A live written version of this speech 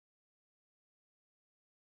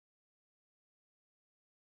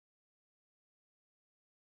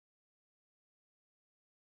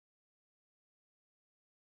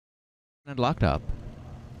And locked up.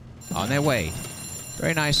 On their way.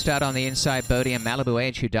 Very nice start on the inside, Bodie and Malibu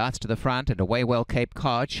Edge, who darts to the front, and away well Cape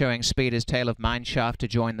Cod, showing speed as Tail of Mineshaft to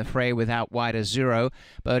join the fray with out wide as Zero.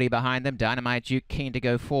 Bodie behind them, Dynamite Duke keen to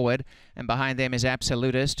go forward, and behind them is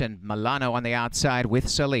Absolutist and Milano on the outside with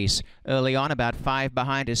Solis. Early on, about 5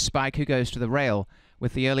 behind is Spike, who goes to the rail.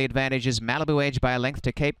 With the early advantages, Malibu Edge by a length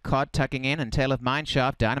to Cape Cod tucking in, and Tail of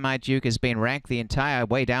Mineshaft. Dynamite Duke has been ranked the entire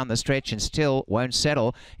way down the stretch and still won't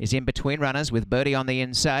settle. Is in between runners with Birdie on the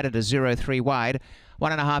inside and a 0-3 wide.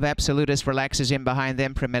 1.5 Absolutist relaxes in behind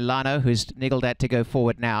them from Milano, who's niggled at to go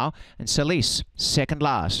forward now. And Solis, second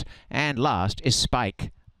last. And last is Spike.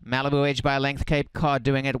 Malibu Edge by a length, Cape Cod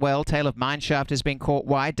doing it well. Tail of Mineshaft has been caught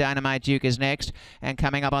wide. Dynamite Duke is next. And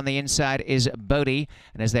coming up on the inside is Bodie.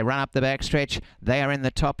 And as they run up the backstretch, they are in the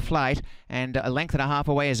top flight. And a length and a half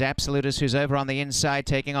away is Absolutist, who's over on the inside.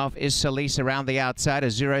 Taking off is Solis around the outside. A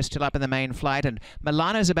Zero still up in the main flight. And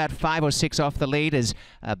Milano's about 5 or 6 off the lead. Is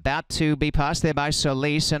about to be passed there by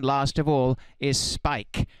Solis. And last of all is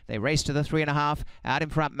Spike. They race to the 3.5. Out in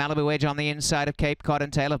front, Malibu Edge on the inside of Cape Cod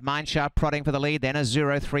and Tail of Mineshaft prodding for the lead. Then a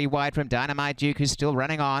 0-3 wide from Dynamite Duke, who's still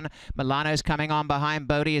running on. Milano's coming on behind.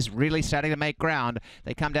 Bodie is really starting to make ground.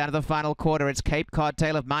 They come down to the final quarter. It's Cape Cod,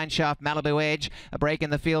 Tail of Mineshaft, Malibu Edge. A break in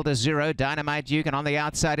the field is Zero. Dynamite Duke, and on the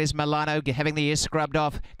outside is Milano, having the ears scrubbed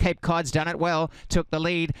off. Cape Cod's done it well, took the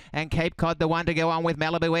lead, and Cape Cod the one to go on with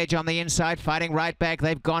Malibu Edge on the inside, fighting right back.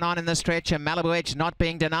 They've gone on in the stretch, and Malibu Edge not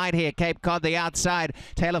being denied here. Cape Cod the outside.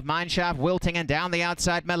 Tail of Mineshaft wilting, and down the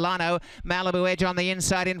outside Milano. Malibu Edge on the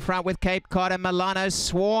inside in front with Cape Cod, and Milano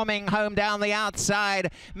swarming home down the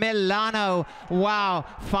outside. Milano, wow,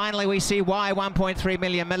 finally we see why 1.3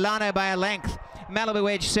 million. Milano by a length.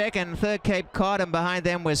 Malibu Edge second, third Cape Cod, and behind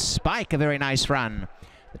them was Spike, a very nice run.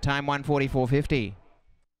 The time 1:44.50.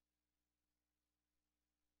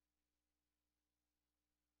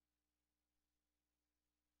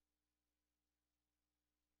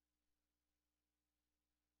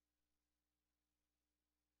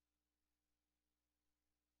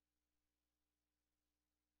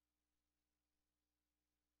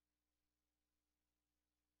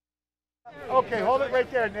 Okay, hold it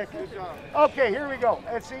right there, Nick. Okay, here we go.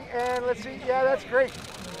 Let's see, yeah, that's great.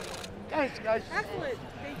 Thanks, guys. Excellent.